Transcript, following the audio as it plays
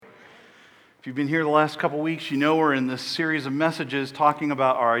If you've been here the last couple weeks, you know we're in this series of messages talking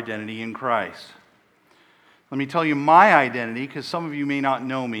about our identity in Christ. Let me tell you my identity, because some of you may not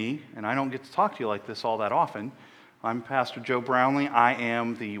know me, and I don't get to talk to you like this all that often. I'm Pastor Joe Brownlee. I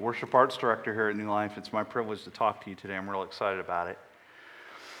am the Worship Arts Director here at New Life. It's my privilege to talk to you today. I'm real excited about it.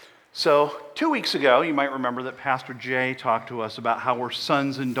 So, 2 weeks ago, you might remember that Pastor Jay talked to us about how we're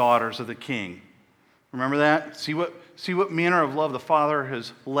sons and daughters of the King. Remember that? See what manner of love the Father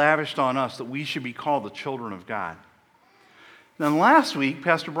has lavished on us, that we should be called the children of God. Then last week,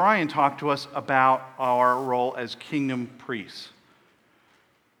 Pastor Brian talked to us about our role as kingdom priests.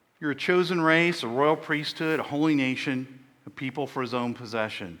 You're a chosen race, a royal priesthood, a holy nation, a people for his own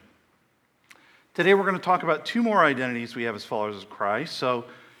possession. Today we're going to talk about two more identities we have as followers of Christ. So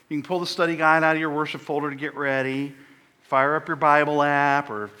you can pull the study guide out of your worship folder to get ready. Fire up your Bible app,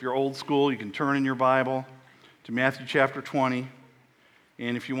 or if you're old school, you can turn in your Bible to Matthew chapter 20.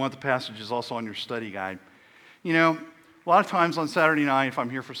 And if you want, the passage is also on your study guide. You know, a lot of times on Saturday night, if I'm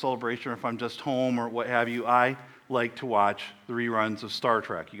here for celebration or if I'm just home or what have you, I like to watch the reruns of Star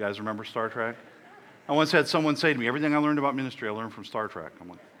Trek. You guys remember Star Trek? I once had someone say to me, everything I learned about ministry, I learned from Star Trek. I'm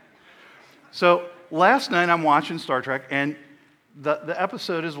like, so last night I'm watching Star Trek, and the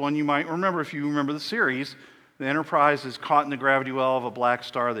episode is one you might remember if you remember the series. The Enterprise is caught in the gravity well of a black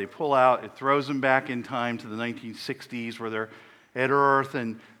star. They pull out. It throws them back in time to the 1960s where they're at Earth,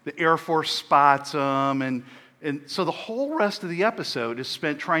 and the Air Force spots them. And so the whole rest of the episode is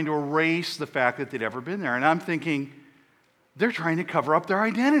spent trying to erase the fact that they'd ever been there. And I'm thinking, they're trying to cover up their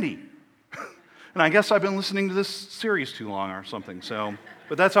identity. And I guess I've been listening to this series too long or something.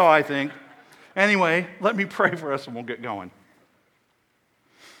 But that's how I think. Anyway, let me pray for us and we'll get going.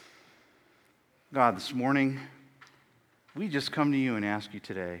 God, this morning, we just come to you and ask you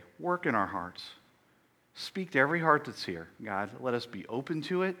today, work in our hearts. Speak to every heart that's here. God, let us be open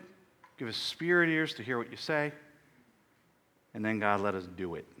to it. Give us spirit ears to hear what you say. And then, God, let us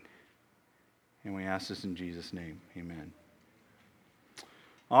do it. And we ask this in Jesus' name. Amen.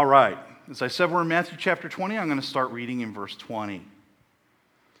 All right. As I said, we're in Matthew chapter 20. I'm going to start reading in verse 20.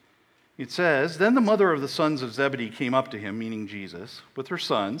 It says, "Then the mother of the sons of Zebedee came up to him," meaning Jesus, "with her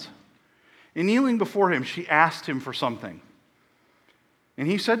sons. And kneeling before him, she asked him for something. And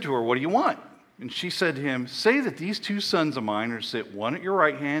he said to her, 'What do you want?' And she said to him, 'Say that these two sons of mine are to sit one at your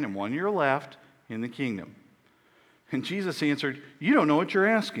right hand and one at your left in the kingdom.' And Jesus answered, 'You don't know what you're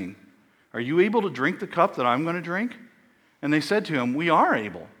asking. Are you able to drink the cup that I'm going to drink?' And they said to him, 'We are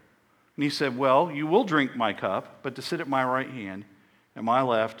able.' And he said, 'Well, you will drink my cup, but to sit at my right hand, at my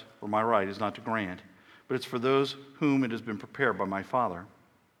left or my right is not to grant, but it's for those whom it has been prepared by my Father.'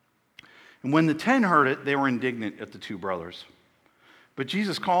 And when the 10 heard it, they were indignant at the two brothers. But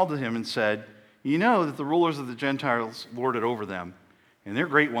Jesus called to him and said, 'You know that the rulers of the Gentiles lord it over them, and their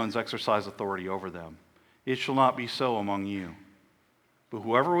great ones exercise authority over them. It shall not be so among you. But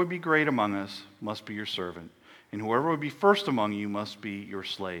whoever would be great among us must be your servant, and whoever would be first among you must be your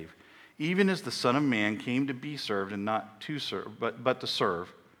slave, even as the Son of Man came to be served, and not to serve, but to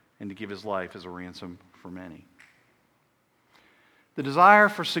serve, and to give his life as a ransom for many.'" The desire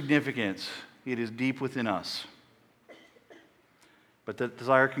for significance, it is deep within us. But that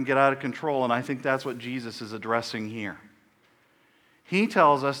desire can get out of control, and I think that's what Jesus is addressing here. He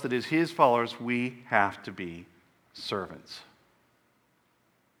tells us that as his followers, we have to be servants.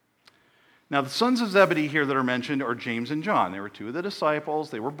 Now, the sons of Zebedee here that are mentioned are James and John. They were two of the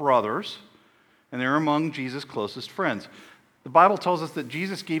disciples. They were brothers, and they were among Jesus' closest friends. The Bible tells us that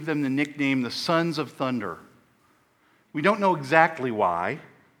Jesus gave them the nickname the Sons of Thunder. We don't know exactly why,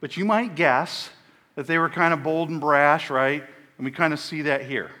 but you might guess that they were kind of bold and brash, right? And we kind of see that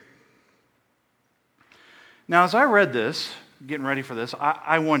here. Now, as I read this, getting ready for this,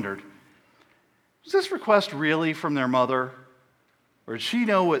 I wondered, was this request really from their mother? Or did she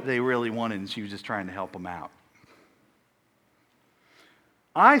know what they really wanted and she was just trying to help them out?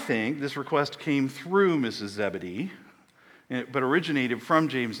 I think this request came through Mrs. Zebedee, but originated from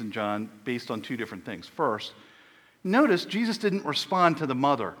James and John based on two different things. First, notice Jesus didn't respond to the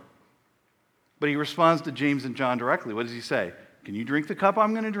mother, but he responds to James and John directly. What does he say? "Can you drink the cup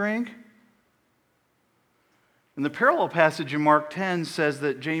I'm going to drink?" And the parallel passage in Mark 10 says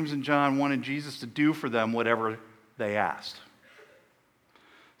that James and John wanted Jesus to do for them whatever they asked.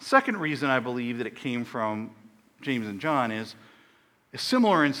 Second reason I believe that it came from James and John is a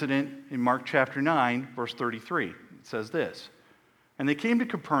similar incident in Mark chapter 9, verse 33. It says this, "And they came to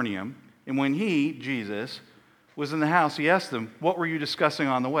Capernaum, and when he, Jesus, was in the house, he asked them, 'What were you discussing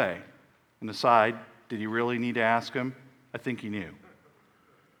on the way?' And aside, did he really need to ask him? I think he knew.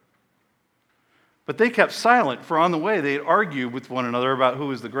 But they kept silent, for on the way they had argued with one another about who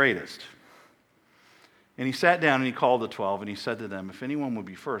was the greatest. And he sat down and he called the 12 and he said to them, if anyone would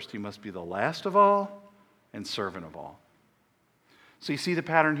be first, he must be the last of all and servant of all. So you see the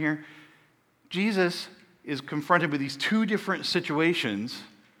pattern here? Jesus is confronted with these two different situations.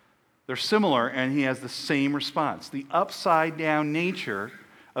 They're similar, and he has the same response. The upside-down nature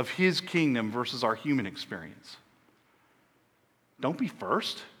of his kingdom versus our human experience. Don't be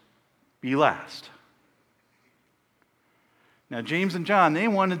first, be last. Now, James and John, they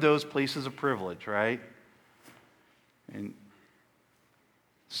wanted those places of privilege, right? And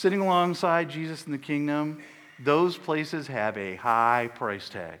sitting alongside Jesus in the kingdom, those places have a high price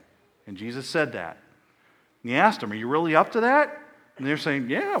tag. And Jesus said that. And he asked them, are you really up to that? And they're saying,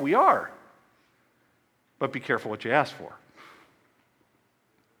 yeah, we are. But be careful what you ask for.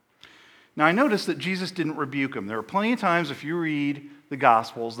 Now, I noticed that Jesus didn't rebuke them. There are plenty of times, if you read the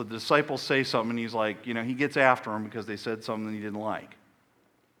Gospels, that the disciples say something, and he's like, he gets after them because they said something he didn't like.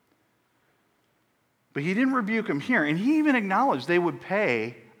 But he didn't rebuke them here, and he even acknowledged they would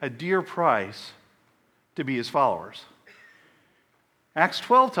pay a dear price to be his followers. Acts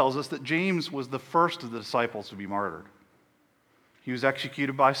 12 tells us that James was the first of the disciples to be martyred. He was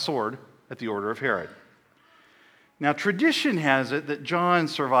executed by sword at the order of Herod. Now, tradition has it that John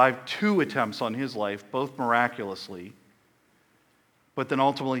survived 2 attempts on his life, both miraculously, but then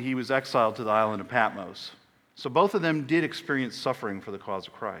ultimately he was exiled to the island of Patmos. So both of them did experience suffering for the cause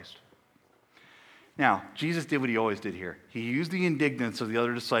of Christ. Now, Jesus did what he always did here. He used the indignance of the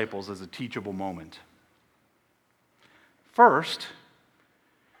other disciples as a teachable moment. First,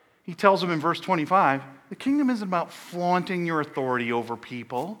 he tells them in verse 25, the kingdom isn't about flaunting your authority over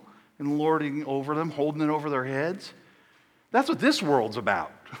people and lording over them, holding it over their heads. That's what this world's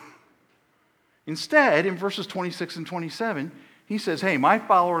about. Instead, in verses 26 and 27, he says, hey, my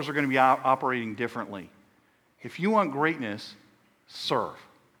followers are going to be operating differently. If you want greatness, serve.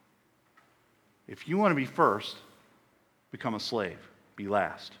 If you want to be first, become a slave, be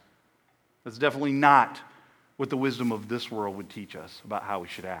last. That's definitely not what the wisdom of this world would teach us about how we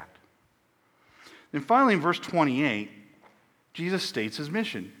should act. Then finally, in verse 28, Jesus states his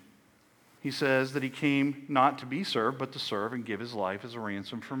mission. He says that he came not to be served, but to serve and give his life as a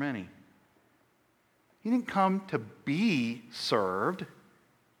ransom for many. He didn't come to be served,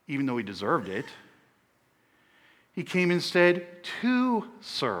 even though he deserved it. He came instead to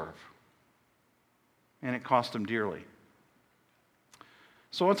serve, and it cost him dearly.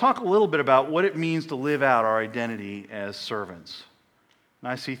 So I want to talk a little bit about what it means to live out our identity as servants. And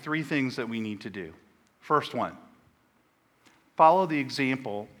I see 3 things that we need to do. First one, follow the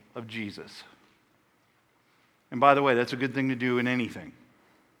example of Jesus. And by the way, that's a good thing to do in anything.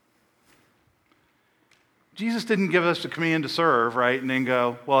 Jesus didn't give us the command to serve, right? And then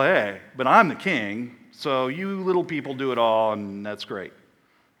go, well, hey, but I'm the king, so you little people do it all, and that's great.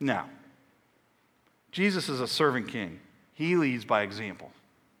 No. Jesus is a servant king. He leads by example.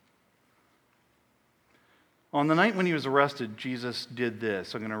 On the night when he was arrested, Jesus did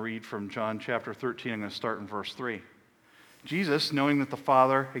this. I'm going to read from John chapter 13. I'm going to start in verse 3. Jesus, knowing that the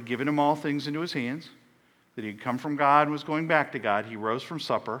Father had given him all things into his hands, that he had come from God and was going back to God, he rose from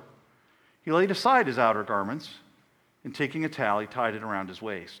supper. He laid aside his outer garments, and taking a towel, he tied it around his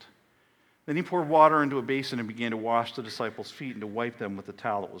waist. Then he poured water into a basin and began to wash the disciples' feet and to wipe them with the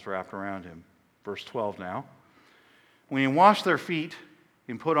towel that was wrapped around him. Verse 12 now. When he had washed their feet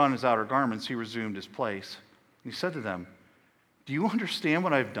and put on his outer garments, he resumed his place. He said to them, do you understand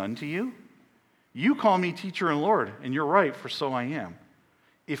what I've done to you? You call me teacher and Lord, and you're right, for so I am.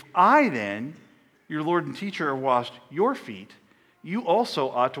 If I then, your Lord and teacher, have washed your feet, you also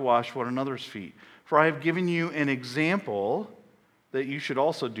ought to wash one another's feet. For I have given you an example that you should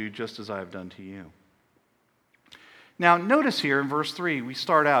also do just as I have done to you. Now, notice here in verse 3, we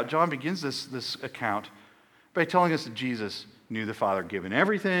start out, John begins this account by telling us that Jesus knew the Father given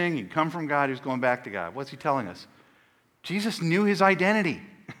everything. He'd come from God. He was going back to God. What's he telling us? Jesus knew his identity.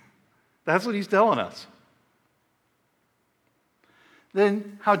 That's what he's telling us.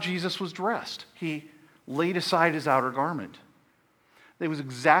 Then how Jesus was dressed. He laid aside his outer garment. It was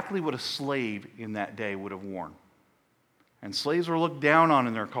exactly what a slave in that day would have worn. And slaves were looked down on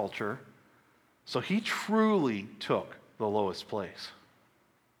in their culture, so he truly took the lowest place.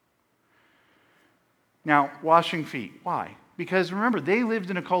 Now, washing feet. Why? Because remember, they lived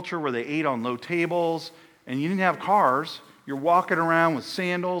in a culture where they ate on low tables, and you didn't have cars. You're walking around with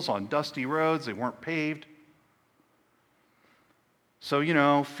sandals on dusty roads. They weren't paved.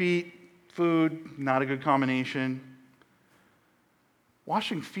 So, feet, food, not a good combination.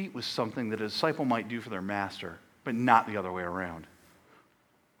 Washing feet was something that a disciple might do for their master, but not the other way around.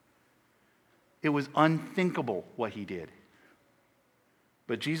 It was unthinkable what he did.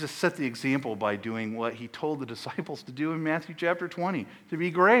 But Jesus set the example by doing what he told the disciples to do in Matthew chapter 20. To be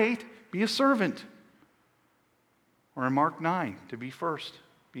great, be a servant. Or in Mark 9, to be first,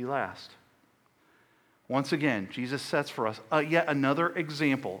 be last. Once again, Jesus sets for us yet another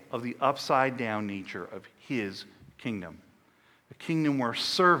example of the upside-down nature of his kingdom. A kingdom where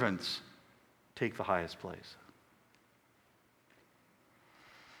servants take the highest place.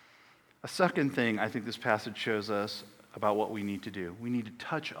 A second thing I think this passage shows us about what we need to do. We need to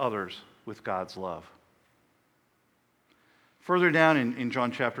touch others with God's love. Further down in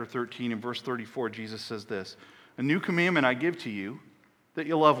John chapter 13, in verse 34, Jesus says this, "A new commandment I give to you, that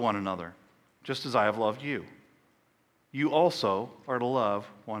you love one another, just as I have loved you. You also are to love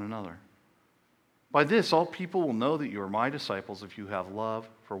one another. By this, all people will know that you are my disciples if you have love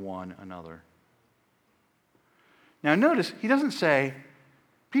for one another." Now notice, he doesn't say,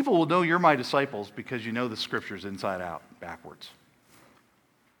 people will know you're my disciples because you know the scriptures inside out, backwards.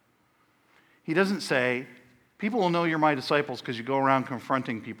 He doesn't say, people will know you're my disciples because you go around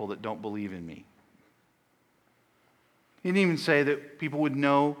confronting people that don't believe in me. He didn't even say that people would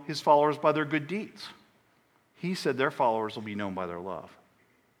know his followers by their good deeds. He said their followers will be known by their love.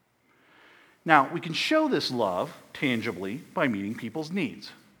 Now, we can show this love tangibly by meeting people's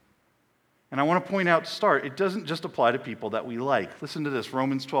needs. And I want to point out to start, it doesn't just apply to people that we like. Listen to this,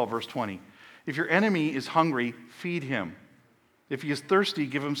 Romans 12, verse 20. If your enemy is hungry, feed him. If he is thirsty,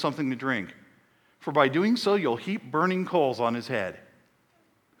 give him something to drink. For by doing so, you'll heap burning coals on his head.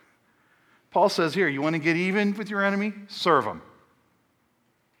 Paul says here, you want to get even with your enemy? Serve him.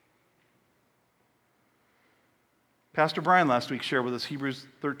 Pastor Brian last week shared with us Hebrews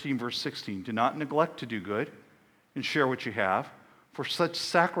 13, verse 16. Do not neglect to do good and share what you have, for such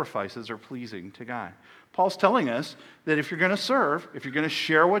sacrifices are pleasing to God. Paul's telling us that if you're going to serve, if you're going to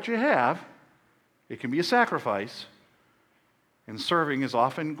share what you have, it can be a sacrifice, and serving is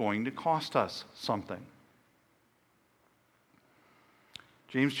often going to cost us something.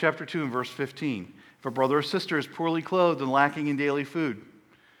 James chapter 2 and verse 15. If a brother or sister is poorly clothed and lacking in daily food,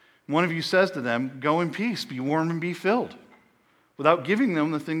 one of you says to them, go in peace, be warm and be filled. Without giving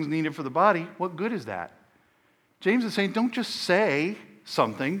them the things needed for the body, what good is that? James is saying, don't just say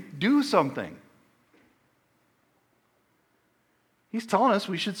something, do something. He's telling us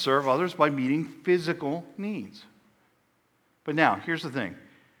we should serve others by meeting physical needs. But now, here's the thing.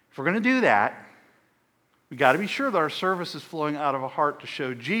 If we're going to do that, we've got to be sure that our service is flowing out of a heart to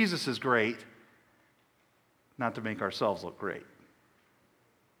show Jesus is great, not to make ourselves look great.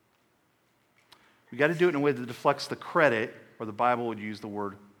 We've got to do it in a way that deflects the credit, or the Bible would use the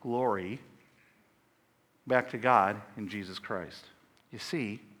word glory, back to God in Jesus Christ. You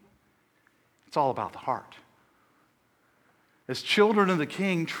see, it's all about the heart. As children of the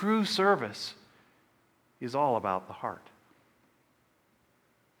King, true service is all about the heart.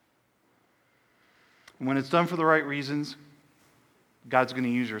 And when it's done for the right reasons, God's going to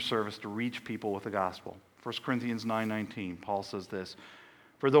use your service to reach people with the gospel. 1 Corinthians 9:19, Paul says this,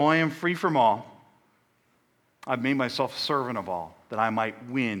 "For though I am free from all, I've made myself a servant of all, that I might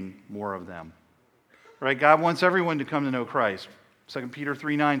win more of them." Right? God wants everyone to come to know Christ. 2 Peter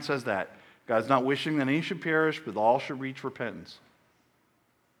 3:9 says that. God's not wishing that any should perish, but all should reach repentance.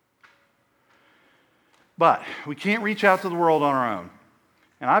 But we can't reach out to the world on our own.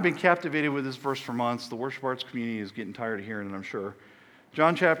 And I've been captivated with this verse for months. The worship arts community is getting tired of hearing it, I'm sure.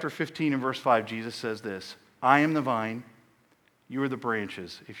 John chapter 15 and verse 5, Jesus says this, "I am the vine, you are the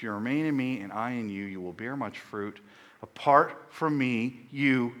branches. If you remain in me and I in you, you will bear much fruit. Apart from me,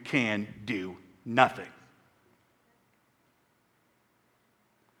 you can do nothing."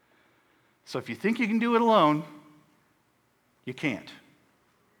 So if you think you can do it alone, you can't.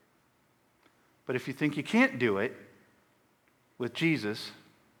 But if you think you can't do it with Jesus,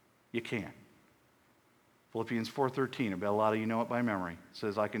 you can. Philippians 4:13, I bet a lot of you know it by memory. It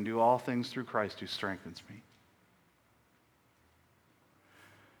says, "I can do all things through Christ who strengthens me."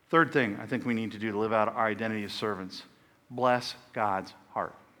 Third thing I think we need to do to live out our identity as servants, bless God's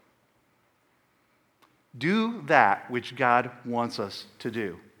heart. Do that which God wants us to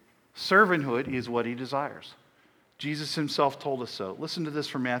do. Servanthood is what he desires. Jesus himself told us so. Listen to this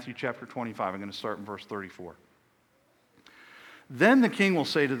from Matthew chapter 25. I'm going to start in verse 34. "Then the king will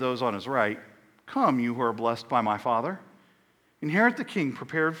say to those on his right, 'Come, you who are blessed by my Father. Inherit the kingdom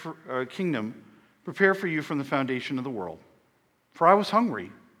prepared for you from the foundation of the world. For I was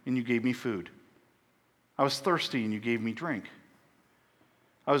hungry, and you gave me food. I was thirsty, and you gave me drink.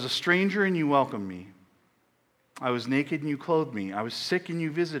 I was a stranger, and you welcomed me. I was naked, and you clothed me. I was sick, and you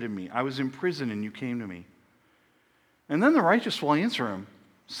visited me. I was in prison, and you came to me.' And then the righteous will answer him,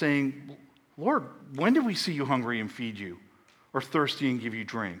 saying, 'Lord, when did we see you hungry and feed you? or thirsty and give you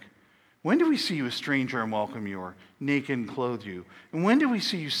drink? When do we see you a stranger and welcome you, or naked and clothe you? And when do we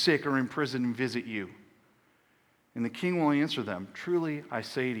see you sick or in prison and visit you?" And the king will answer them, "Truly I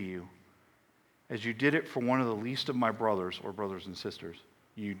say to you, as you did it for one of the least of my brothers," or brothers and sisters,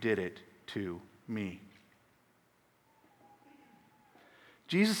 "you did it to me."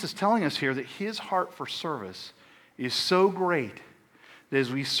 Jesus is telling us here that his heart for service is so great that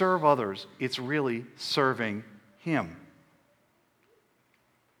as we serve others, it's really serving him.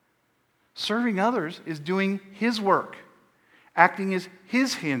 Serving others is doing his work, acting as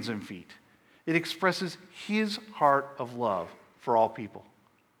his hands and feet. It expresses his heart of love for all people.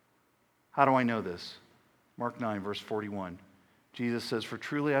 How do I know this? Mark 9, verse 41. Jesus says, "For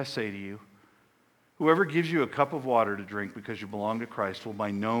truly I say to you, whoever gives you a cup of water to drink because you belong to Christ will by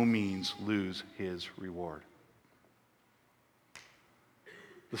no means lose his reward."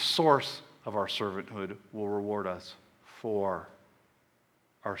 The source of our servanthood will reward us for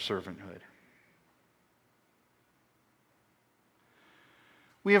our servanthood.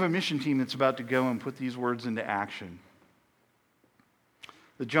 We have a mission team that's about to go and put these words into action.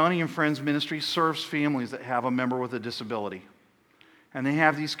 The Johnny and Friends Ministry serves families that have a member with a disability. And they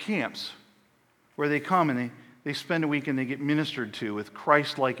have these camps where they come and they spend a week and they get ministered to with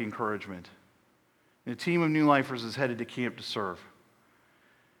Christ-like encouragement. And a team of New Lifers is headed to camp to serve.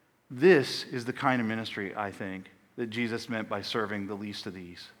 This is the kind of ministry, I think, that Jesus meant by serving the least of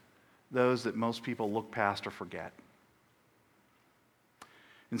these, those that most people look past or forget.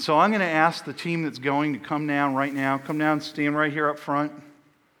 And so I'm going to ask the team that's going to come down right now. Come down, stand right here up front.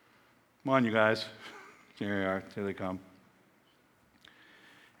 Come on, you guys. Here they are. Here they come.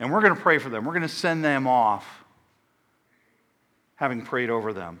 And we're going to pray for them. We're going to send them off, having prayed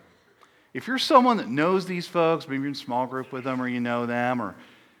over them. If you're someone that knows these folks, maybe you're in a small group with them, or you know them, or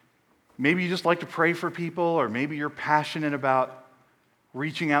maybe you just like to pray for people, or maybe you're passionate about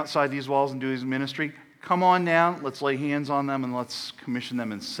reaching outside these walls and doing this ministry, come on down, let's lay hands on them, and let's commission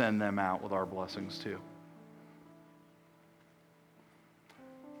them and send them out with our blessings too.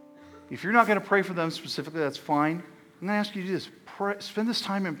 If you're not going to pray for them specifically, that's fine. I'm going to ask you to do this. Spend this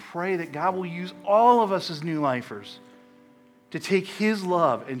time and pray that God will use all of us as New Lifers to take his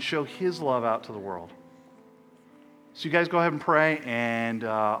love and show his love out to the world. So you guys go ahead and pray, and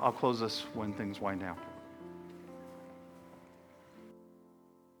I'll close this when things wind down.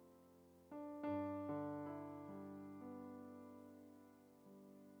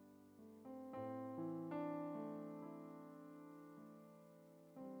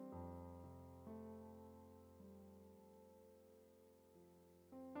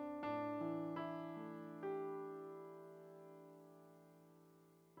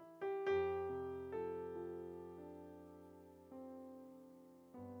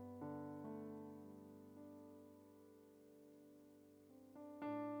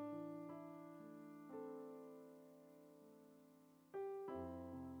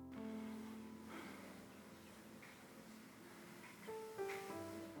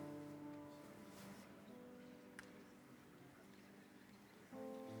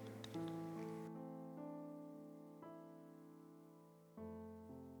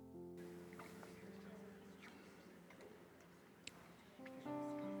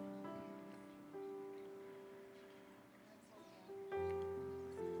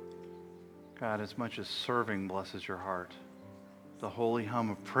 God, as much as serving blesses your heart, the holy hum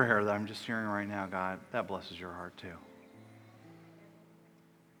of prayer that I'm just hearing right now, God, that blesses your heart too.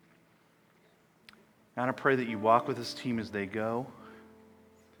 God, I pray that you walk with this team as they go.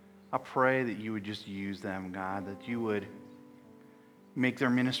 I pray that you would just use them, God, that you would make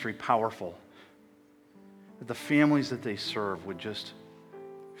their ministry powerful, that the families that they serve would just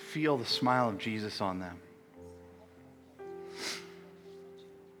feel the smile of Jesus on them.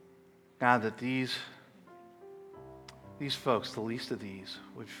 God, that these folks, the least of these,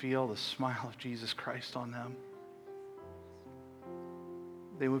 would feel the smile of Jesus Christ on them.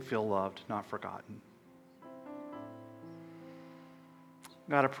 They would feel loved, not forgotten.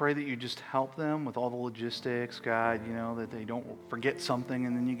 God, I pray that you just help them with all the logistics, God, that they don't forget something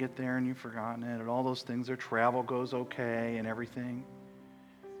and then you get there and you've forgotten it, and all those things, their travel goes okay and everything.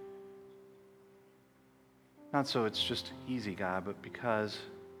 Not so it's just easy, God, but because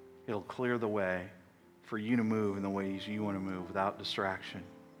it'll clear the way for you to move in the ways you want to move without distraction.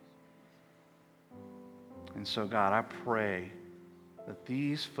 And so, God, I pray that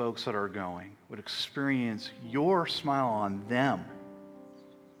these folks that are going would experience your smile on them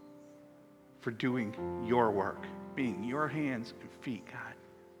for doing your work, being your hands and feet, God,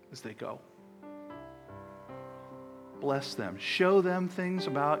 as they go. Bless them. Show them things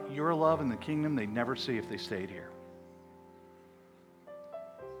about your love and the kingdom they'd never see if they stayed here.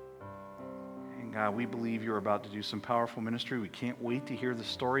 God, we believe you're about to do some powerful ministry. We can't wait to hear the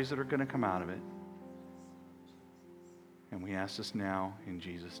stories that are going to come out of it. And we ask this now in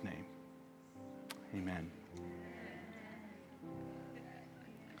Jesus' name. Amen.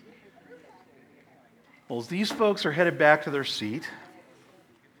 Well, as these folks are headed back to their seat,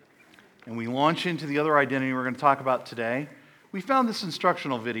 and we launch into the other identity we're going to talk about today, we found this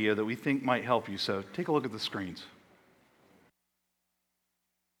instructional video that we think might help you, so take a look at the screens.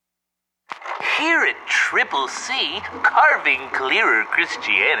 Here at Triple C, Carving Clearer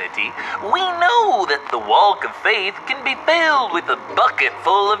Christianity, we know that the walk of faith can be filled with a bucket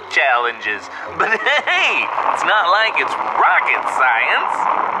full of challenges. But hey, it's not like it's rocket science.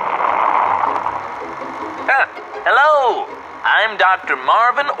 Hello, I'm Dr.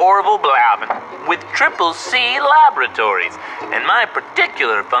 Marvin Orville Blaven with Triple C Laboratories, and my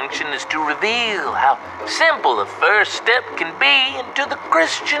particular function is to reveal how simple a first step can be into the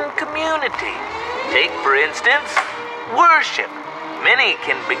Christian community. Take, for instance, worship. Many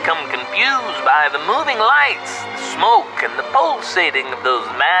can become confused by the moving lights, the smoke, and the pulsating of those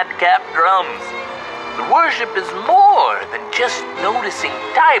madcap drums. The worship is more than just noticing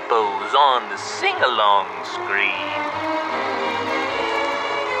typos on the sing-along screen.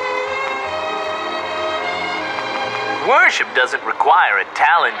 Worship doesn't require a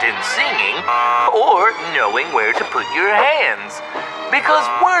talent in singing or knowing where to put your hands, because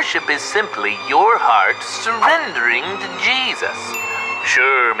worship is simply your heart surrendering to Jesus.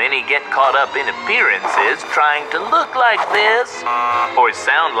 Sure, many get caught up in appearances, trying to look like this or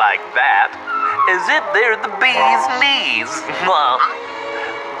sound like that, as if they're the bee's knees.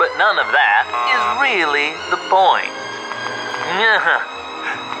 But none of that is really the point.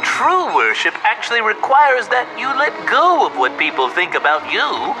 True worship actually requires that you let go of what people think about you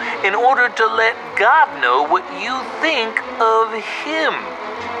in order to let God know what you think of Him.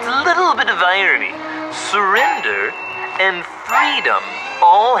 It's a little bit of irony. Surrender and freedom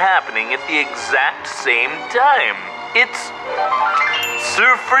all happening at the exact same time. It's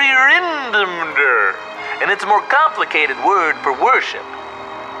surfreerindemder, and it's a more complicated word for worship.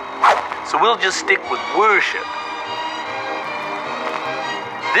 So we'll just stick with worship.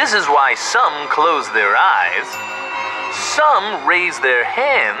 This is why some close their eyes, some raise their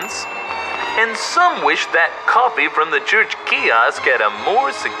hands, and some wish that coffee from the church kiosk had a more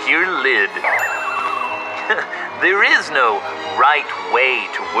secure lid. There is no right way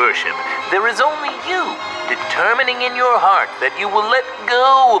to worship. There is only you, determining in your heart that you will let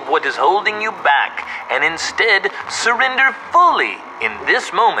go of what is holding you back and instead surrender fully in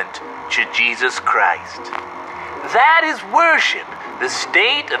this moment to Jesus Christ. That is worship, the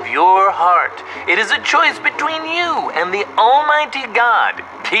state of your heart. It is a choice between you and the Almighty God,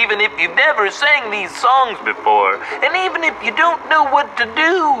 even if you've never sang these songs before, and even if you don't know what to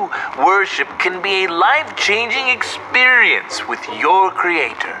do. Worship can be a life-changing experience with your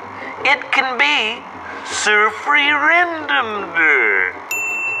Creator. It can be surfreerindemder.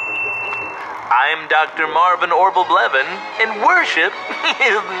 I'm Dr. Marvin Orville Blevin, and worship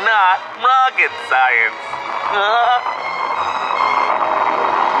is not rocket science.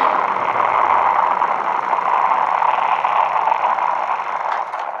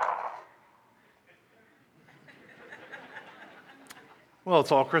 Well,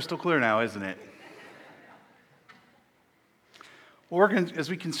 it's all crystal clear now, isn't it? Well, as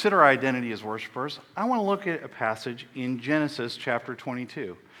we consider our identity as worshipers, I want to look at a passage in Genesis chapter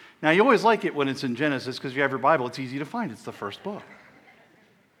 22. Now, you always like it when it's in Genesis because you have your Bible. It's easy to find. It's the first book.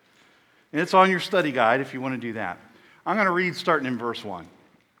 And it's on your study guide if you want to do that. I'm going to read starting in verse 1.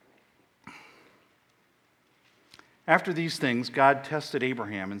 After these things, God tested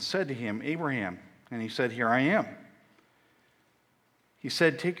Abraham and said to him, Abraham, and he said, Here I am. He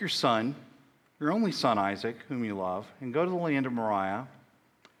said, Take your son, your only son Isaac, whom you love, and go to the land of Moriah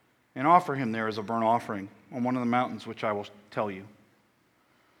and offer him there as a burnt offering on one of the mountains which I will tell you.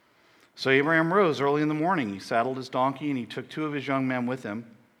 So Abraham rose early in the morning. He saddled his donkey, and he took 2 of his young men with him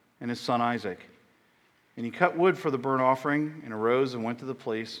and his son Isaac. And he cut wood for the burnt offering and arose and went to the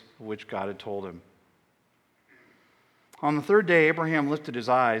place of which God had told him. On the 3rd day, Abraham lifted his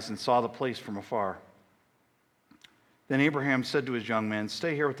eyes and saw the place from afar. Then Abraham said to his young men,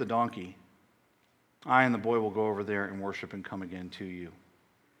 Stay here with the donkey. I and the boy will go over there and worship and come again to you.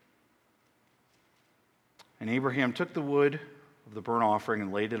 And Abraham took the wood of the burnt offering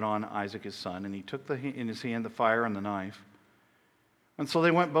and laid it on Isaac his son, and he took in his hand the fire and the knife. And so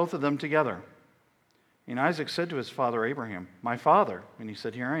they went both of them together. And Isaac said to his father Abraham, My father. And he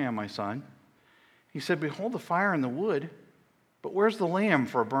said, Here I am, my son. He said, Behold the fire and the wood, but where's the lamb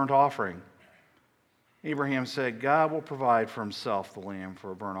for a burnt offering? Abraham said, God will provide for himself the lamb for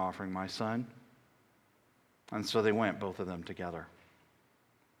a burnt offering, my son. And so they went, both of them together.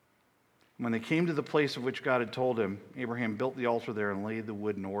 When they came to the place of which God had told him, Abraham built the altar there and laid the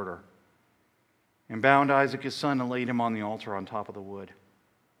wood in order, and bound Isaac his son and laid him on the altar on top of the wood.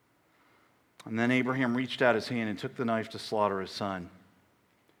 And then Abraham reached out his hand and took the knife to slaughter his son.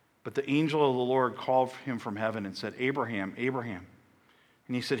 But the angel of the Lord called him from heaven and said, Abraham, Abraham.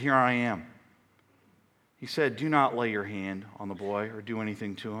 And he said, Here I am. He said, Do not lay your hand on the boy or do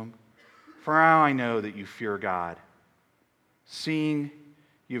anything to him, for now I know that you fear God, seeing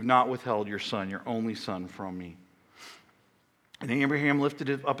you have not withheld your son, your only son, from me. And Abraham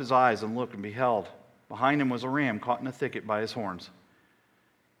lifted up his eyes and looked, and beheld, behind him was a ram caught in a thicket by his horns.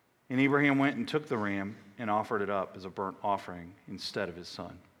 And Abraham went and took the ram and offered it up as a burnt offering instead of his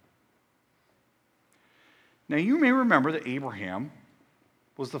son. Now you may remember that Abraham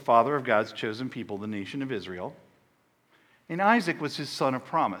was the father of God's chosen people, the nation of Israel, and Isaac was his son of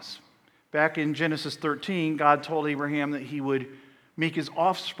promise. Back in Genesis 13, God told Abraham that he would make his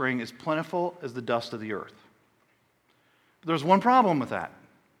offspring as plentiful as the dust of the earth. But there's one problem with that.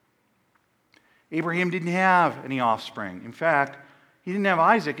 Abraham didn't have any offspring. In fact, he didn't have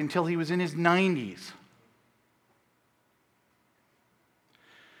Isaac until he was in his 90s.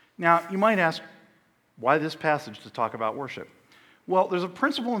 Now, you might ask, why this passage to talk about worship? Well, there's a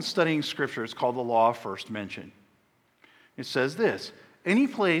principle in studying Scripture. It's called the law of first mention. It says this: any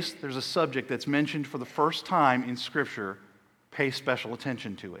place there's a subject that's mentioned for the first time in Scripture, pay special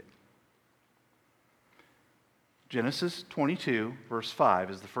attention to it. Genesis 22, verse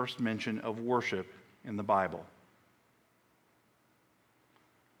 5 is the first mention of worship in the Bible,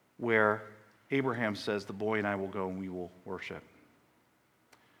 where Abraham says, the boy and I will go and we will worship.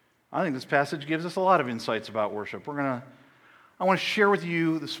 I think this passage gives us a lot of insights about worship. I want to share with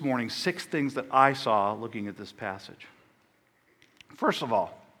you this morning 6 things that I saw looking at this passage. First of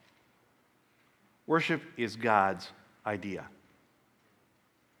all, worship is God's idea.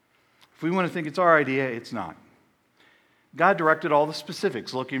 If we want to think it's our idea, it's not. God directed all the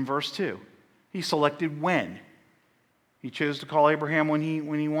specifics. Look in verse 2. He selected when. He chose to call Abraham when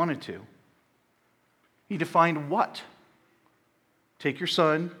he wanted to. He defined what. Take your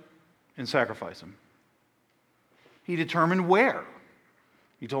son and sacrifice him. He determined where.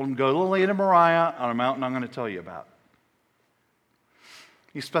 He told him, go to the land of Moriah on a mountain I'm going to tell you about.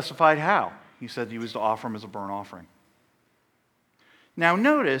 He specified how. He said he was to offer him as a burnt offering. Now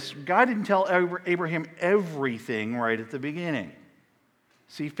notice, God didn't tell Abraham everything right at the beginning.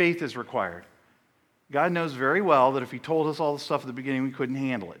 See, faith is required. God knows very well that if he told us all the stuff at the beginning, we couldn't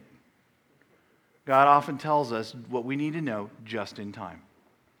handle it. God often tells us what we need to know just in time.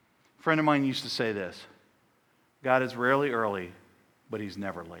 A friend of mine used to say this: God is rarely early, but he's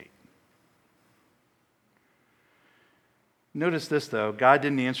never late. Notice this, though. God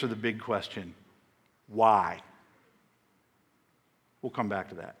didn't answer the big question, why? We'll come back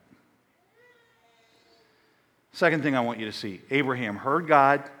to that. Second thing I want you to see, Abraham heard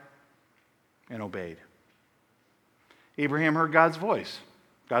God and obeyed. Abraham heard God's voice.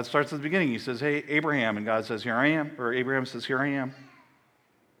 God starts at the beginning. He says, hey, Abraham, and God says, here I am. Or Abraham says, here I am.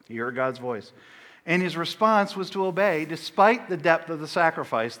 He heard God's voice. And his response was to obey despite the depth of the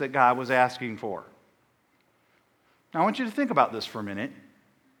sacrifice that God was asking for. Now I want you to think about this for a minute.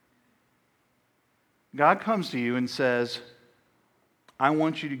 God comes to you and says, I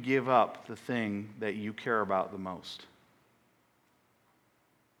want you to give up the thing that you care about the most.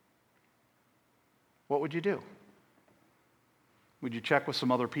 What would you do? Would you check with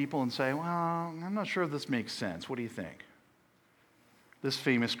some other people and say, well, I'm not sure if this makes sense. What do you think? This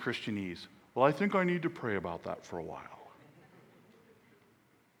famous Christianese. Well, I think I need to pray about that for a while.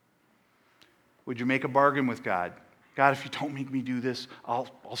 Would you make a bargain with God? God, if you don't make me do this, I'll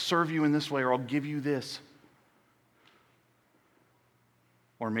serve you in this way, or I'll give you this.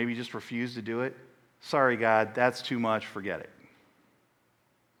 Or maybe just refuse to do it. Sorry, God, that's too much. Forget it.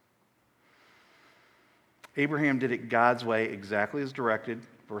 Abraham did it God's way, exactly as directed.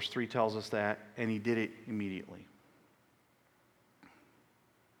 Verse 3 tells us that, and he did it immediately.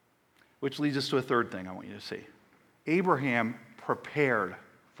 Which leads us to a third thing I want you to see. Abraham prepared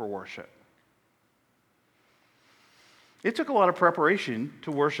for worship. It took a lot of preparation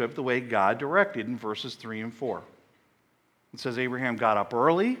to worship the way God directed in verses 3 and 4. It says Abraham got up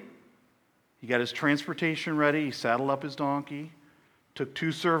early, he got his transportation ready, he saddled up his donkey, took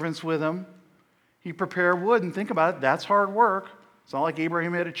 2 servants with him, he prepared wood, and think about it, that's hard work. It's not like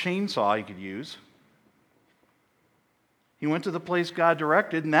Abraham had a chainsaw he could use. He went to the place God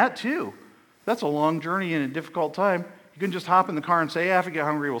directed, and that too, that's a long journey and a difficult time. You couldn't just hop in the car and say, if I get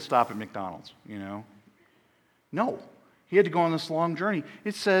hungry, we'll stop at McDonald's, No. He had to go on this long journey.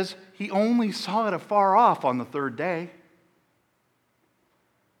 It says he only saw it afar off on the third day.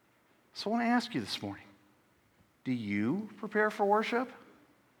 So I want to ask you this morning, do you prepare for worship?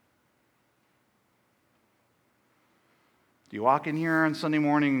 Do you walk in here on Sunday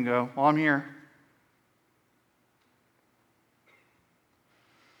morning and go, well, I'm here?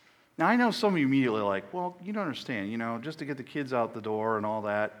 Now, I know some of you immediately like, well, you don't understand, just to get the kids out the door and all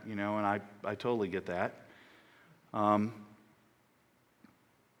that, and I totally get that. I'm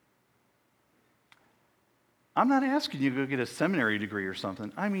not asking you to go get a seminary degree or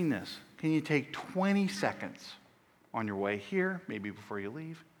something. I mean this. Can you take 20 seconds on your way here, maybe before you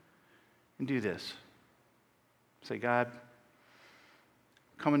leave, and do this? Say, God, I'm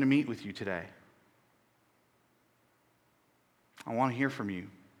coming to meet with you today. I want to hear from you.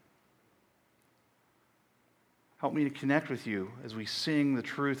 Help me to connect with you as we sing the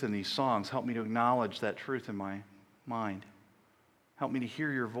truth in these songs. Help me to acknowledge that truth in my mind. Help me to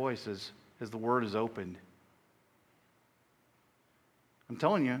hear your voice as the word is opened. I'm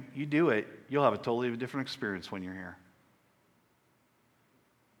telling you, you do it, you'll have a totally different experience when you're here.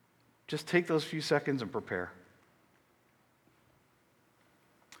 Just take those few seconds and prepare.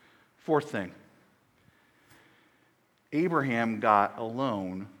 Fourth thing, Abraham got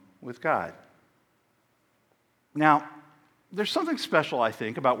alone with God. Now, there's something special, I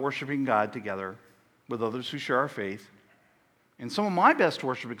think, about worshiping God together with others who share our faith. And some of my best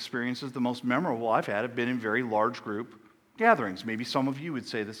worship experiences, the most memorable I've had, have been in very large group gatherings. Maybe some of you would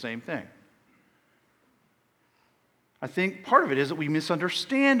say the same thing. I think part of it is that we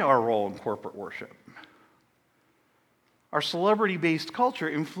misunderstand our role in corporate worship. Our celebrity-based culture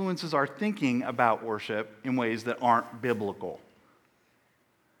influences our thinking about worship in ways that aren't biblical.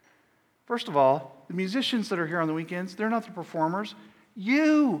 First of all, the musicians that are here on the weekends, they're not the performers.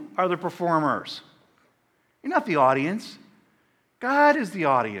 You are the performers. You're not the audience. God is the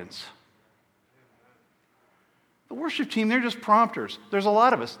audience. The worship team, they're just prompters. There's a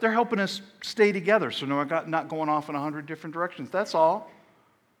lot of us. They're helping us stay together so we're not going off in 100 different directions. That's all.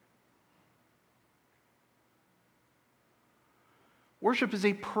 Worship is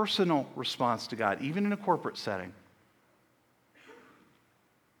a personal response to God, even in a corporate setting.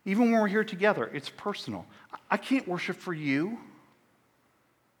 Even when we're here together, it's personal. I can't worship for you.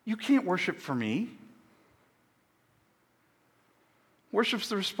 You can't worship for me. Worship's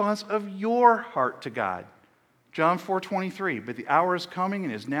the response of your heart to God. John 4:23, but the hour is coming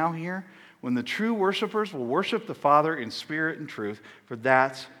and is now here when the true worshipers will worship the Father in spirit and truth, for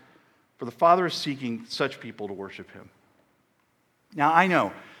the Father is seeking such people to worship him. Now, I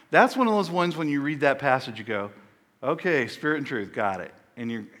know, that's one of those ones when you read that passage, you go, okay, spirit and truth, got it.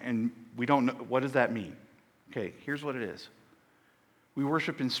 And we don't know, what does that mean? Okay, here's what it is. We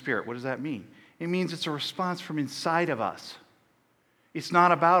worship in spirit. What does that mean? It means it's a response from inside of us. It's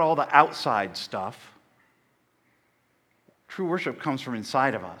not about all the outside stuff. True worship comes from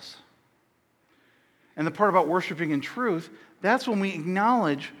inside of us. And the part about worshiping in truth, that's when we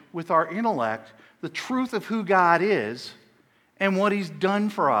acknowledge with our intellect the truth of who God is and what he's done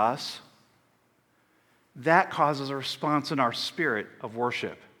for us. That causes a response in our spirit of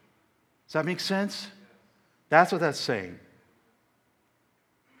worship. Does that make sense? That's what that's saying.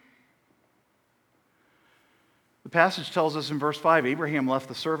 The passage tells us in verse 5, Abraham left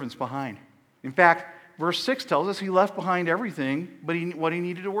the servants behind. In fact, verse 6 tells us he left behind everything but what he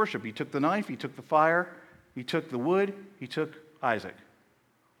needed to worship. He took the knife, he took the fire, he took the wood, he took Isaac.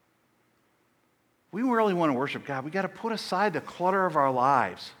 We really want to worship God. We've got to put aside the clutter of our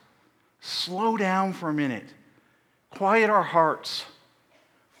lives. Slow down for a minute. Quiet our hearts.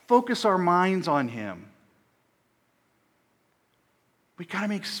 Focus our minds on him. We've got to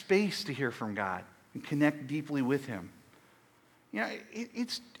make space to hear from God and connect deeply with him. You know,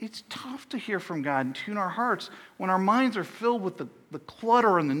 it's tough to hear from God and tune our hearts when our minds are filled with the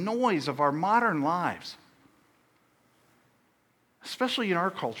clutter and the noise of our modern lives. Especially in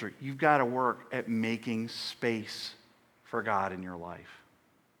our culture, you've got to work at making space for God in your life.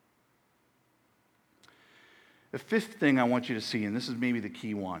 The fifth thing I want you to see, and this is maybe the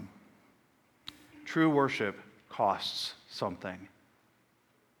key one, true worship costs something.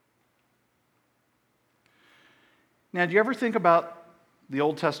 Now, do you ever think about the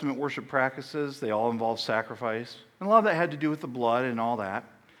Old Testament worship practices? They all involve sacrifice. And a lot of that had to do with the blood and all that.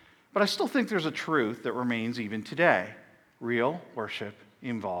 But I still think there's a truth that remains even today. Real worship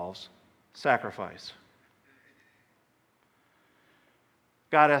involves sacrifice.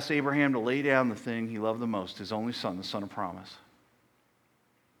 God asked Abraham to lay down the thing he loved the most, his only son, the son of promise.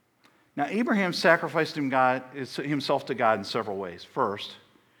 Now, Abraham sacrificed himself to God in several ways. First,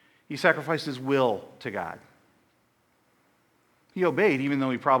 he sacrificed his will to God. He obeyed even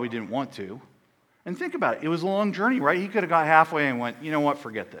though he probably didn't want to. And think about it. It was a long journey, right? He could have got halfway and went, you know what,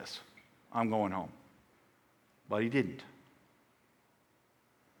 forget this. I'm going home. But he didn't.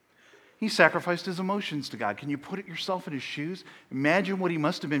 He sacrificed his emotions to God. Can you put yourself in his shoes? Imagine what he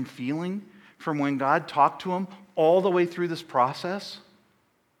must have been feeling from when God talked to him all the way through this process.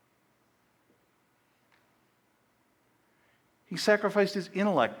 He sacrificed his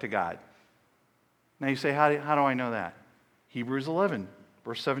intellect to God. Now you say, how do I know that? Hebrews 11,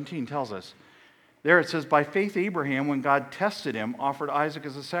 verse 17 tells us. There it says, by faith Abraham, when God tested him, offered Isaac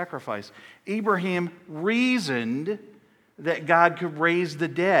as a sacrifice. Abraham reasoned that God could raise the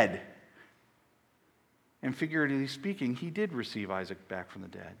dead. And figuratively speaking, he did receive Isaac back from the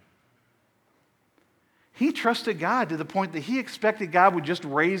dead. He trusted God to the point that he expected God would just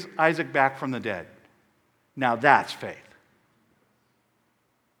raise Isaac back from the dead. Now that's faith.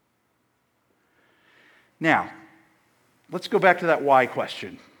 Now, let's go back to that why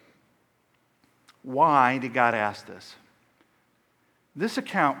question. Why did God ask this? This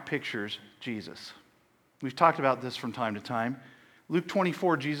account pictures Jesus. We've talked about this from time to time. Luke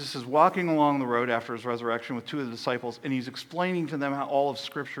 24, Jesus is walking along the road after his resurrection with two of the disciples, and he's explaining to them how all of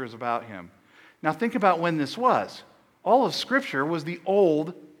Scripture is about him. Now think about when this was. All of Scripture was the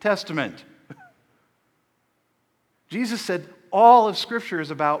Old Testament. Jesus said, all of Scripture is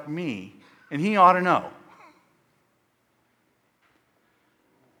about me, and he ought to know.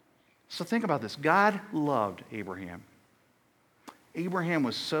 So think about this. God loved Abraham. Abraham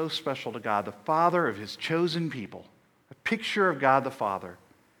was so special to God, the father of his chosen people, a picture of God the Father,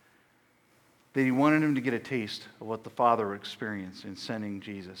 that he wanted him to get a taste of what the Father would experience in sending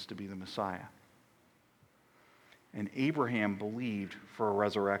Jesus to be the Messiah. And Abraham believed for a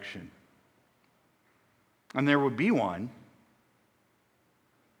resurrection. And there would be one,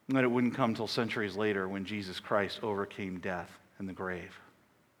 but it wouldn't come until centuries later when Jesus Christ overcame death and the grave.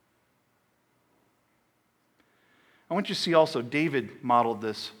 I want you to see also David modeled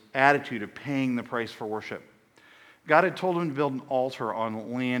this attitude of paying the price for worship. God had told him to build an altar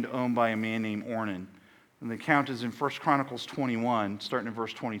on land owned by a man named Ornan. And the account is in 1 Chronicles 21, starting in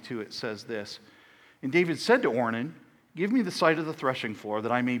verse 22, it says this. And David said to Ornan, give me the site of the threshing floor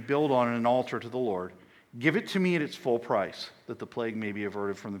that I may build on an altar to the Lord. Give it to me at its full price, that the plague may be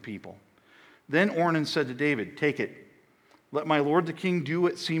averted from the people. Then Ornan said to David, take it. Let my lord the king do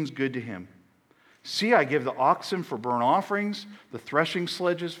what seems good to him. See, I give the oxen for burnt offerings, the threshing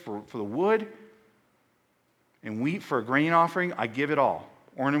sledges for the wood, and wheat for a grain offering. I give it all.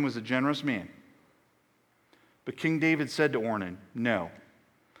 Ornan was a generous man. But King David said to Ornan, no,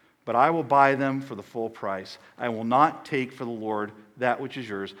 but I will buy them for the full price. I will not take for the Lord that which is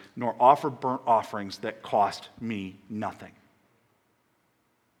yours, nor offer burnt offerings that cost me nothing.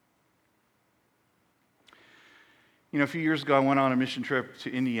 You know, a few years ago, I went on a mission trip to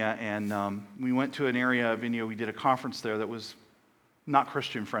India, and we went to an area of India. We did a conference there that was not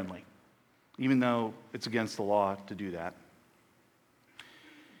Christian friendly, even though it's against the law to do that.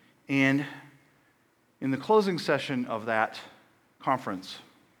 And in the closing session of that conference,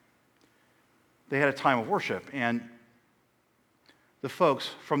 they had a time of worship, and the folks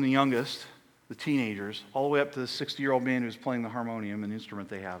from the youngest, the teenagers, all the way up to the 60-year-old man who's playing the harmonium, an instrument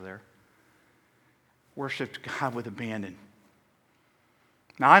they have there, worshipped God with abandon.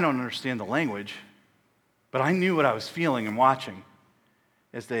 Now, I don't understand the language, but I knew what I was feeling and watching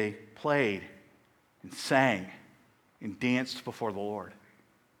as they played and sang and danced before the Lord.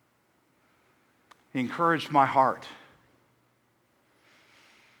 It encouraged my heart.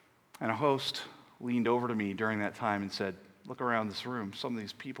 And a host leaned over to me during that time and said, look around this room, some of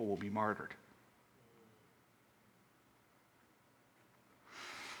these people will be martyred.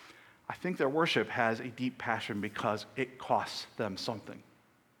 I think their worship has a deep passion because it costs them something.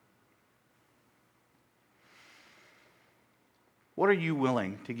 What are you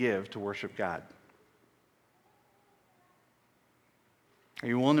willing to give to worship God? Are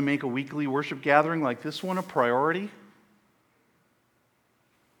you willing to make a weekly worship gathering like this one a priority?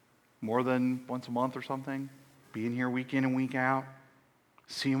 More than once a month or something? Being here week in and week out?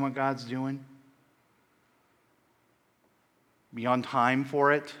 Seeing what God's doing? Be on time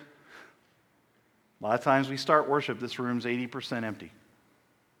for it? A lot of times we start worship, this room's 80% empty.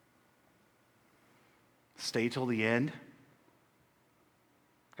 Stay till the end.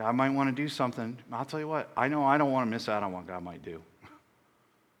 God might want to do something. I'll tell you what, I know I don't want to miss out on what God might do.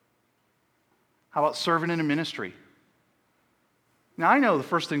 How about serving in a ministry? Now, I know the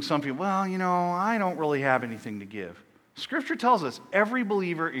first thing some people, well, you know, I don't really have anything to give. Scripture tells us every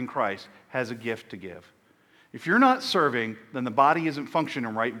believer in Christ has a gift to give. If you're not serving, then the body isn't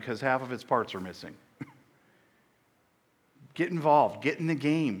functioning right because half of its parts are missing. Get involved. Get in the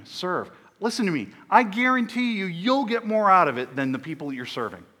game. Serve. Listen to me. I guarantee you, you'll get more out of it than the people you're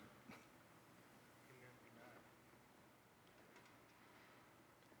serving.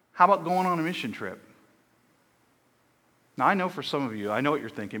 How about going on a mission trip? Now, I know for some of you, I know what you're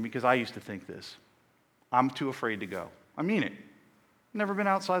thinking because I used to think this. I'm too afraid to go. I mean it. Never been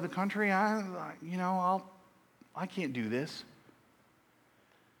outside the country. I can't do this.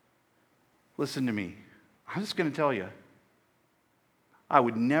 Listen to me. I'm just going to tell you. I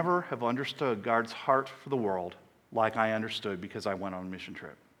would never have understood God's heart for the world like I understood because I went on a mission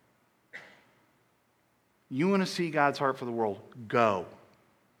trip. You want to see God's heart for the world? Go.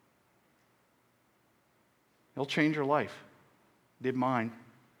 It'll change your life. It did mine.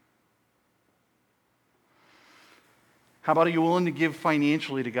 How about, are you willing to give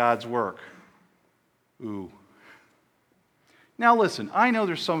financially to God's work? Ooh. Now listen, I know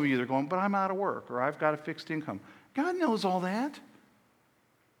there's some of you that are going, but I'm out of work, or I've got a fixed income. God knows all that.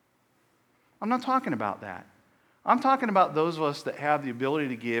 I'm not talking about that. I'm talking about those of us that have the ability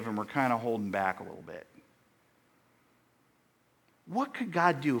to give and we're kind of holding back a little bit. What could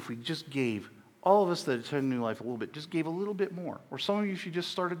God do if we just gave, all of us that attend New Life a little bit, just gave a little bit more? Or some of you, if you just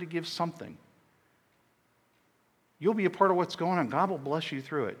started to give something. You'll be a part of what's going on. God will bless you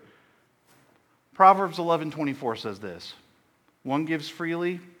through it. Proverbs 11:24 says this: one gives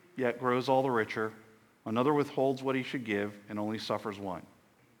freely, yet grows all the richer. Another withholds what he should give and only suffers want.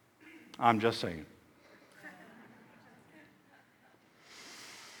 I'm just saying.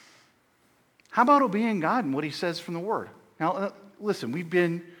 How about obeying God and what he says from the Word? Now, listen, we've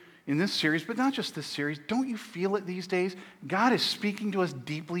been in this series, but not just this series. Don't you feel it these days? God is speaking to us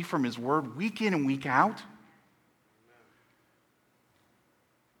deeply from his Word week in and week out.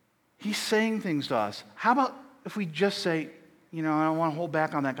 He's saying things to us. How about if we just say, I don't want to hold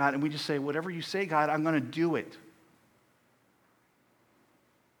back on that, God, and we just say, whatever you say, God, I'm going to do it.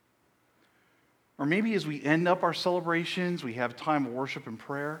 Or maybe as we end up our celebrations, we have time of worship and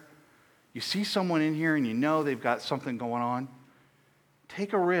prayer. You see someone in here and you know they've got something going on.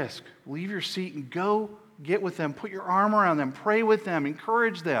 Take a risk. Leave your seat and go get with them. Put your arm around them. Pray with them.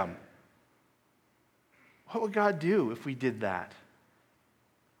 Encourage them. What would God do if we did that?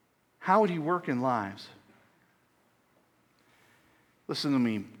 How would he work in lives? Listen to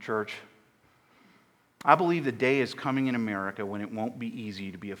me, church. I believe the day is coming in America when it won't be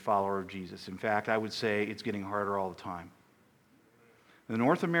easy to be a follower of Jesus. In fact, I would say it's getting harder all the time. The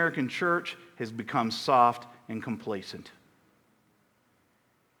North American church has become soft and complacent.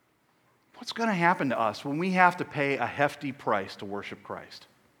 What's going to happen to us when we have to pay a hefty price to worship Christ?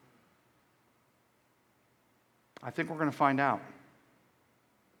 I think we're going to find out.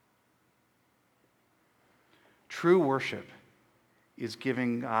 True worship is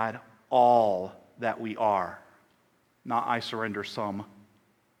giving God all that we are, not I surrender some.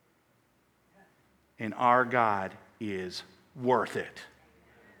 And our God is worth it.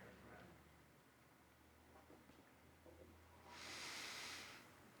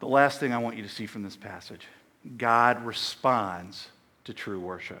 The last thing I want you to see from this passage, God responds to true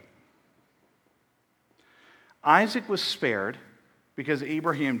worship. Isaac was spared because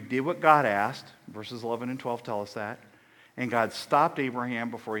Abraham did what God asked. Verses 11 and 12 tell us that. And God stopped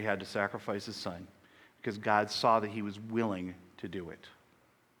Abraham before he had to sacrifice his son because God saw that he was willing to do it.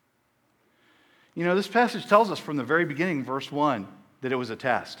 This passage tells us from the very beginning, verse 1, that it was a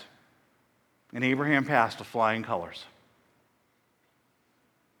test. And Abraham passed with flying colors.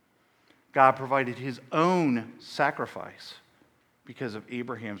 God provided his own sacrifice because of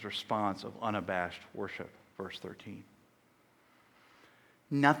Abraham's response of unabashed worship. Verse 13.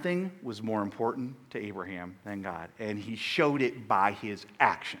 Nothing was more important to Abraham than God, and he showed it by his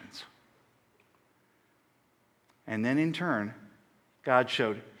actions. And then in turn, God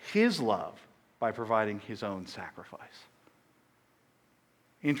showed his love by providing his own sacrifice.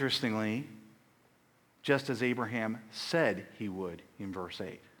 Interestingly, just as Abraham said he would in verse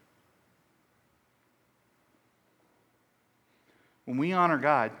 8. When we honor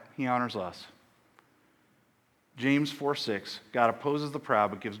God, he honors us. James 4:6, God opposes the proud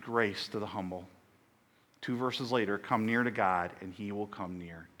but gives grace to the humble. 2 verses later, come near to God and he will come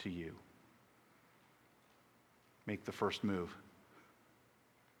near to you. Make the first move.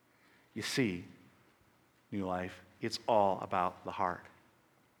 You see, New Life, it's all about the heart.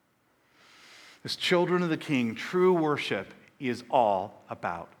 As children of the King, true worship is all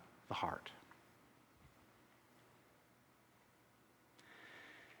about the heart.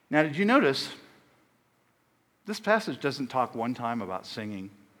 Now, did you notice this passage doesn't talk one time about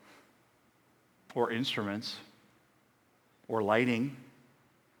singing or instruments or lighting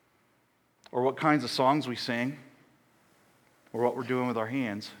or what kinds of songs we sing or what we're doing with our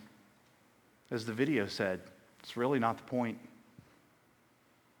hands. As the video said, it's really not the point.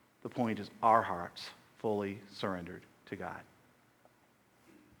 The point is our hearts fully surrendered to God.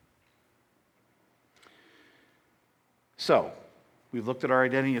 So, we've looked at our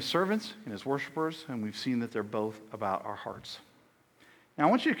identity as servants and as worshipers, and we've seen that they're both about our hearts. Now, I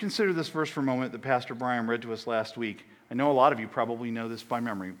want you to consider this verse for a moment that Pastor Brian read to us last week. I know a lot of you probably know this by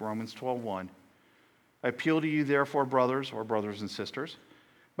memory, Romans 12:1. I appeal to you, therefore, brothers and sisters,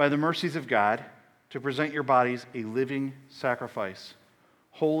 by the mercies of God, to present your bodies a living sacrifice,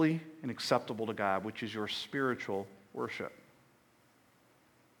 holy and acceptable to God, which is your spiritual worship.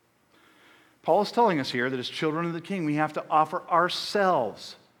 Paul is telling us here that as children of the King, we have to offer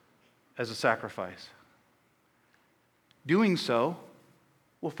ourselves as a sacrifice. Doing so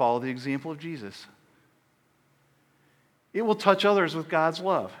will follow the example of Jesus. It will touch others with God's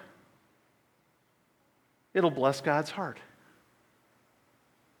love. It'll bless God's heart.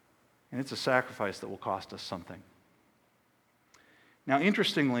 And it's a sacrifice that will cost us something. Now,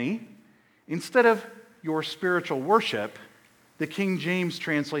 interestingly, instead of your spiritual worship, the King James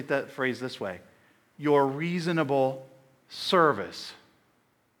translate that phrase this way: your reasonable service.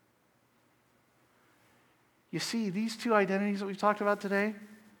 You see, these two identities that we've talked about today,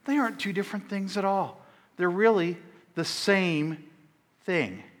 they aren't two different things at all. They're really the same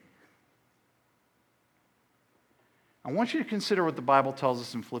thing. I want you to consider what the Bible tells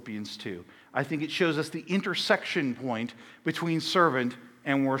us in Philippians 2. I think it shows us the intersection point between servant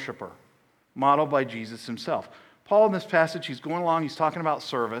and worshiper, modeled by Jesus himself. Paul, in this passage, he's going along, he's talking about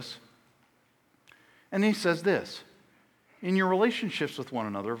service, and he says this: in your relationships with one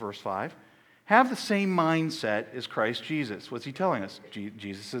another, verse 5, have the same mindset as Christ Jesus. What's he telling us?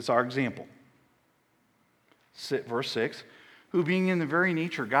 Jesus is our example. Verse 6, who being in the very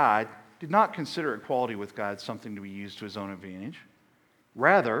nature God, did not consider equality with God something to be used to his own advantage.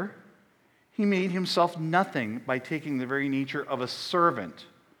 Rather, he made himself nothing by taking the very nature of a servant,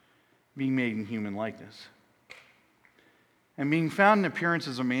 being made in human likeness. And being found in appearance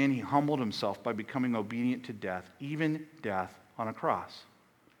as a man, he humbled himself by becoming obedient to death, even death on a cross.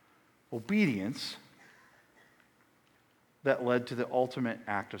 Obedience that led to the ultimate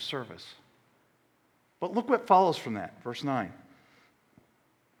act of service. But look what follows from that, verse 9.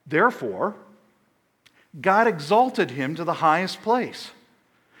 Therefore, God exalted him to the highest place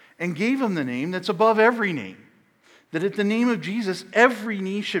and gave him the name that's above every name, that at the name of Jesus every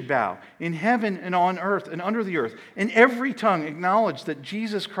knee should bow, in heaven and on earth and under the earth, and every tongue acknowledge that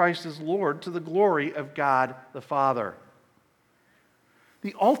Jesus Christ is Lord, to the glory of God the Father.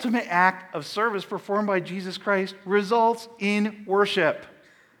 The ultimate act of service performed by Jesus Christ results in worship.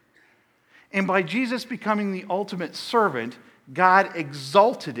 And by Jesus becoming the ultimate servant, God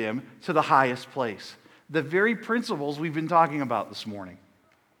exalted him to the highest place. The very principles we've been talking about this morning,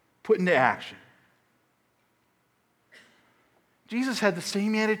 put into action. Jesus had the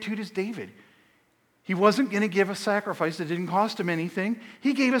same attitude as David. He wasn't going to give a sacrifice that didn't cost him anything.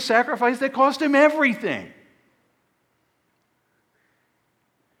 He gave a sacrifice that cost him everything.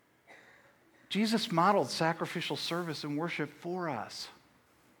 Jesus modeled sacrificial service and worship for us.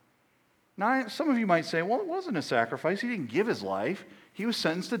 Now, some of you might say, well, it wasn't a sacrifice. He didn't give his life. He was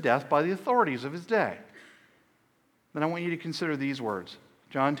sentenced to death by the authorities of his day. Then I want you to consider these words.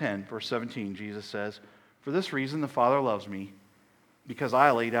 John 10, verse 17, Jesus says, for this reason the Father loves me, because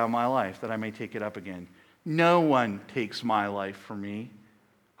I lay down my life that I may take it up again. No one takes my life from me.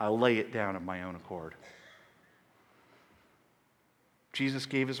 I lay it down of my own accord. Jesus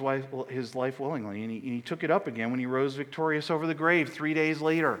gave his life willingly, and he took it up again when he rose victorious over the grave 3 days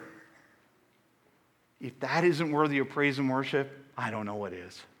later. If that isn't worthy of praise and worship, I don't know what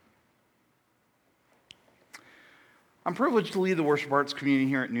is. I'm privileged to lead the worship arts community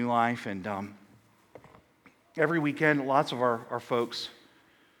here at New Life, and every weekend, lots of our folks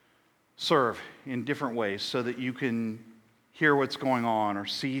serve in different ways so that you can hear what's going on or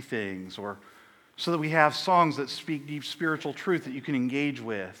see things, or so that we have songs that speak deep spiritual truth that you can engage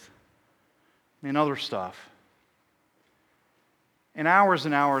with, and other stuff. And hours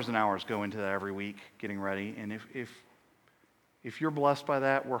and hours and hours go into that every week, getting ready. And if you're blessed by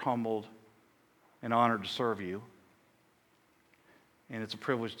that, we're humbled and honored to serve you. And it's a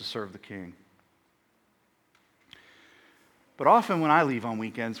privilege to serve the King. But often when I leave on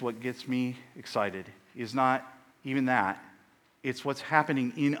weekends, what gets me excited is not even that. It's what's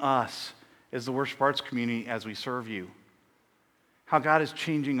happening in us as the worship arts community as we serve you. How God is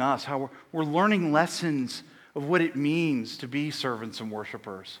changing us, how we're learning lessons of what it means to be servants and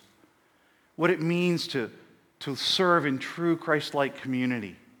worshipers, what it means to serve in true Christ-like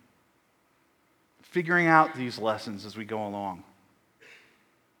community. figuring out these lessons as we go along.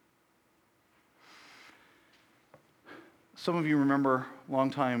 Some of you remember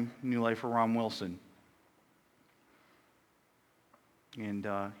longtime New Lifer Ron Wilson. And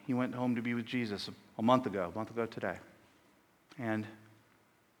he went home to be with Jesus a month ago today. And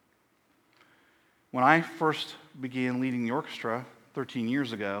when I first began leading the orchestra 13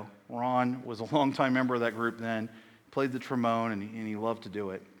 years ago, Ron was a longtime member of that group then, played the trombone, and he loved to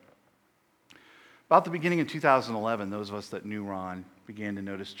do it. About the beginning of 2011, those of us that knew Ron began to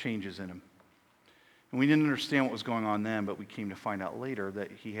notice changes in him. And we didn't understand what was going on then, but we came to find out later that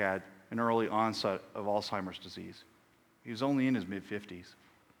he had an early onset of Alzheimer's disease. He was only in his mid-50s.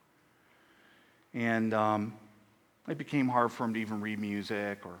 And it became hard for him to even read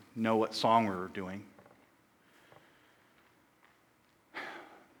music or know what song we were doing.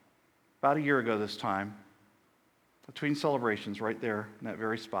 About a year ago this time, between celebrations right there in that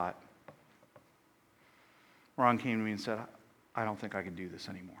very spot, Ron came to me and said, I don't think I can do this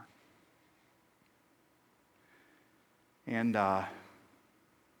anymore. And I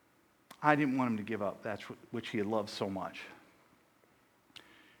didn't want him to give up that which he had loved so much.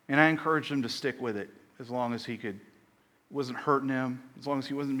 And I encouraged him to stick with it as long as he could. It wasn't hurting him, as long as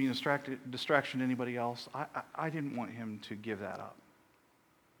he wasn't being a distraction to anybody else. I didn't want him to give that up.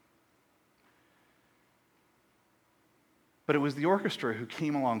 But it was the orchestra who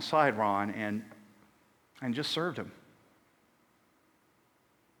came alongside Ron and just served him.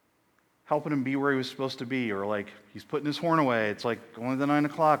 Helping him be where he was supposed to be, or like, he's putting his horn away. It's like, only the 9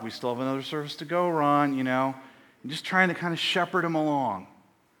 o'clock, we still have another service to go, Ron, you know. And just trying to kind of shepherd him along.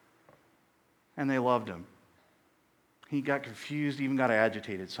 And they loved him. He got confused, even got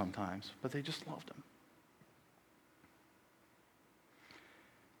agitated sometimes, but they just loved him.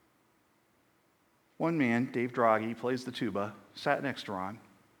 One man, Dave Draghi, plays the tuba, sat next to Ron,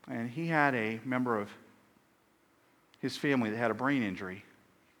 and he had a member of his family that had a brain injury.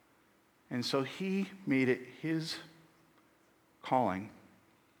 And so he made it his calling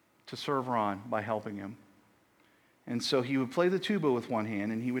to serve Ron by helping him. And so he would play the tuba with one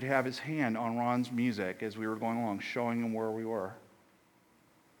hand, and he would have his hand on Ron's music as we were going along, showing him where we were.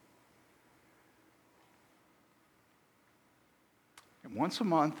 And once a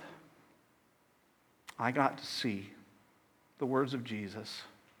month, I got to see the words of Jesus,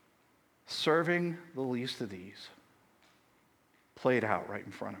 serving the least of these, played out right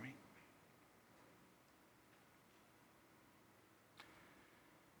in front of me.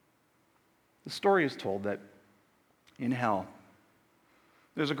 The story is told that in hell,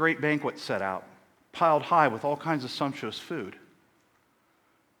 there's a great banquet set out, piled high with all kinds of sumptuous food.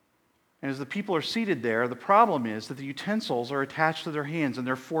 And as the people are seated there, the problem is that the utensils are attached to their hands and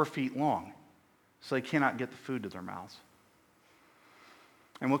they're 4 feet long, so they cannot get the food to their mouths.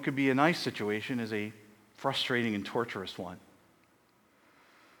 And what could be a nice situation is a frustrating and torturous one.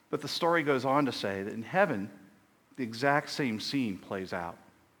 But the story goes on to say that in heaven, the exact same scene plays out.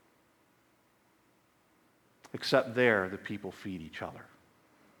 Except there, the people feed each other.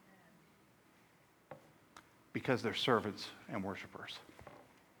 Because they're servants and worshipers.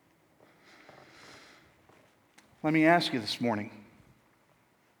 Let me ask you this morning,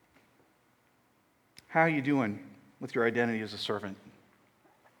 how are you doing with your identity as a servant?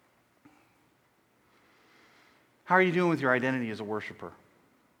 How are you doing with your identity as a worshiper?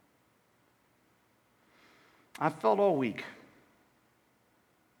 I've felt all week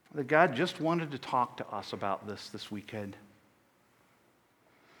that God just wanted to talk to us about this weekend.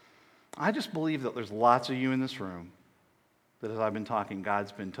 I just believe that there's lots of you in this room that as I've been talking,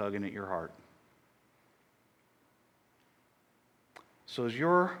 God's been tugging at your heart. So as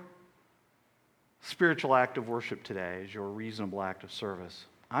your spiritual act of worship today, as your reasonable act of service,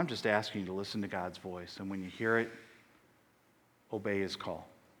 I'm just asking you to listen to God's voice. And when you hear it, obey his call,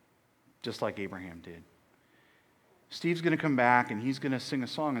 just like Abraham did. Steve's going to come back and he's going to sing a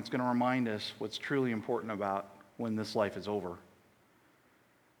song that's going to remind us what's truly important about when this life is over.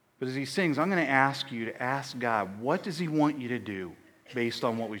 But as he sings, I'm going to ask you to ask God, what does he want you to do based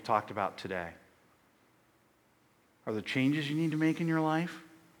on what we've talked about today? Are there changes you need to make in your life?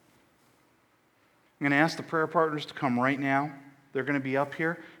 I'm going to ask the prayer partners to come right now. They're going to be up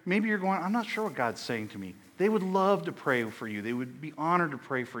here. Maybe you're going, I'm not sure what God's saying to me. They would love to pray for you. They would be honored to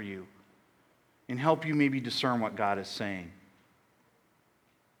pray for you and help you maybe discern what God is saying.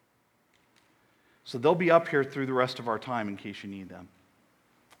 So they'll be up here through the rest of our time in case you need them.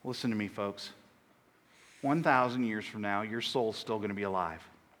 Listen to me, folks. 1,000 years from now, your soul's still going to be alive.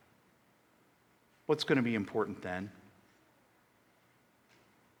 What's going to be important then?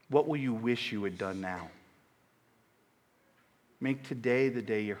 What will you wish you had done now? Make today the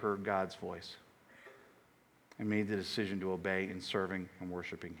day you heard God's voice. and made the decision to obey in serving and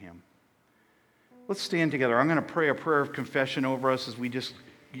worshiping him. Let's stand together. I'm going to pray a prayer of confession over us as we just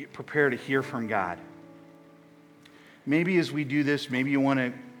prepare to hear from God. Maybe as we do this, maybe you want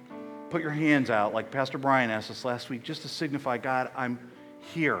to put your hands out like Pastor Brian asked us last week, just to signify, God, I'm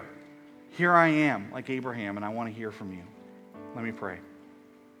here. Here I am, like Abraham, and I want to hear from you. Let me pray.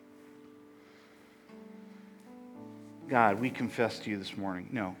 God, we confess to you this morning.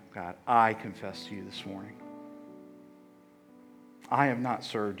 No, God, I confess to you this morning. I have not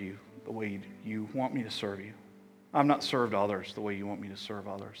served you the way you want me to serve you. I've not served others the way you want me to serve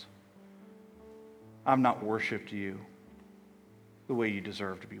others. I've not worshiped you the way you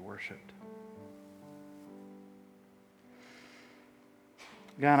deserve to be worshiped.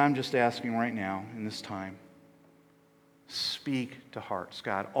 God, I'm just asking right now in this time, speak to hearts,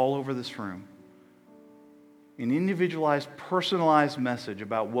 God, all over this room. An individualized, personalized message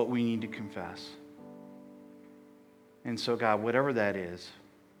about what we need to confess. And so, God, whatever that is,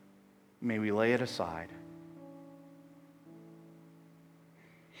 may we lay it aside.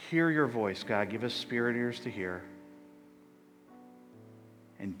 Hear your voice, God. Give us spirit ears to hear.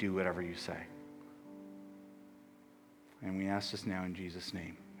 And do whatever you say. And we ask this now in Jesus'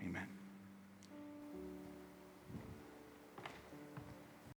 name. Amen.